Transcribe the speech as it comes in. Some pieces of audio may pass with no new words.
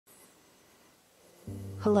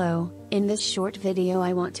Hello, in this short video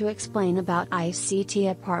I want to explain about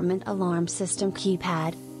ICT Apartment Alarm System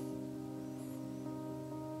Keypad.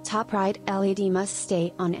 Top right LED must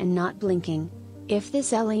stay on and not blinking. If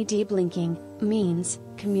this LED blinking, means,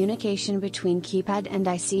 communication between keypad and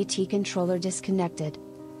ICT controller disconnected.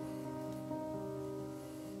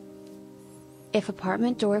 If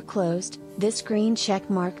apartment door closed, this green check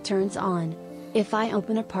mark turns on. If I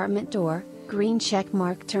open apartment door, green check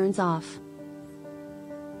mark turns off.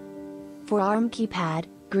 For ARM keypad,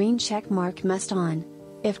 green check mark must on.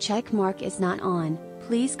 If check mark is not on,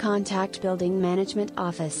 please contact Building Management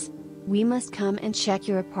Office. We must come and check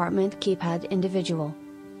your apartment keypad individual.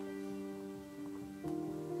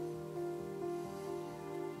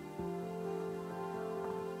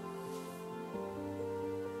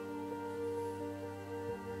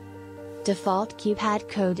 Default keypad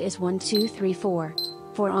code is 1234.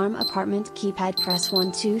 For ARM apartment keypad press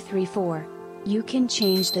 1234. You can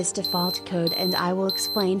change this default code and I will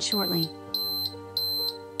explain shortly.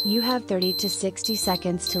 You have 30 to 60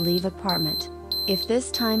 seconds to leave apartment. If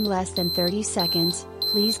this time less than 30 seconds,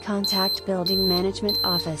 please contact Building Management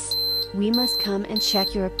Office. We must come and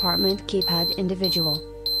check your apartment keypad individual.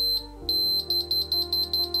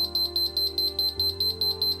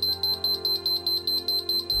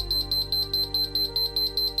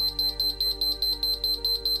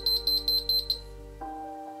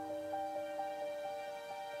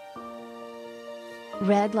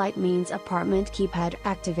 Red light means apartment keypad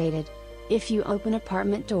activated. If you open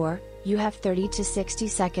apartment door, you have 30 to 60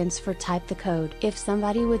 seconds for type the code. If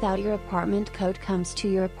somebody without your apartment code comes to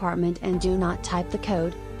your apartment and do not type the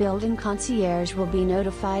code, building concierge will be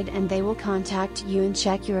notified and they will contact you and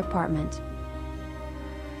check your apartment.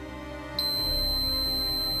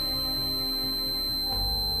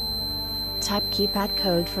 Type keypad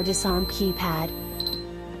code for disarm keypad.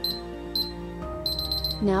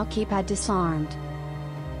 Now keypad disarmed.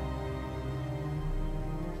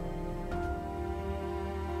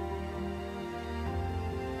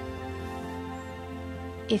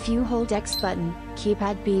 If you hold X button,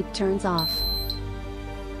 keypad beep turns off.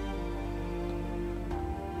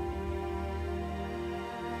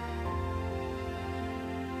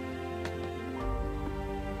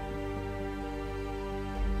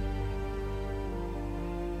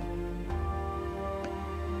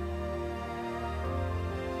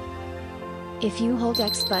 If you hold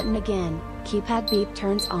X button again, keypad beep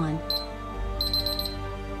turns on.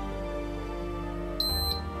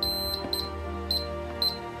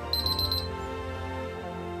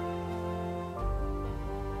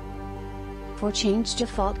 For change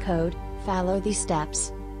default code, follow these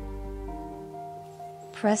steps.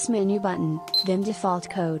 Press menu button, then default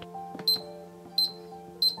code.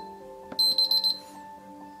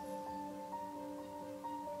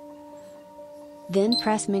 Then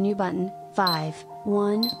press menu button,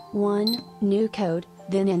 511, new code,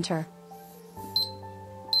 then enter.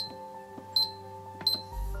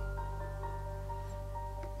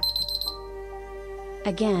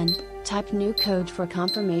 Again, type new code for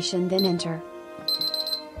confirmation then enter.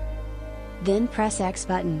 Then press X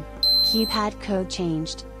button. Keypad code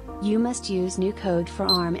changed. You must use new code for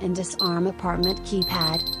ARM and disarm apartment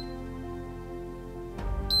keypad.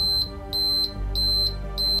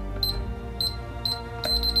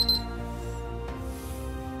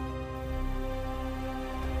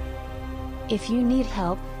 If you need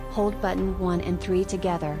help, hold button 1 and 3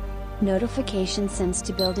 together. Notification sends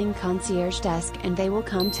to Building Concierge Desk and they will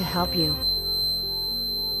come to help you.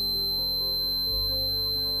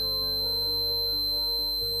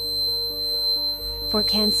 For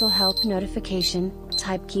cancel help notification,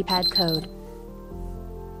 type keypad code.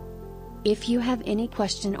 If you have any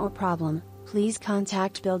question or problem, please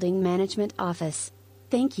contact Building Management Office.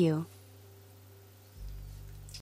 Thank you.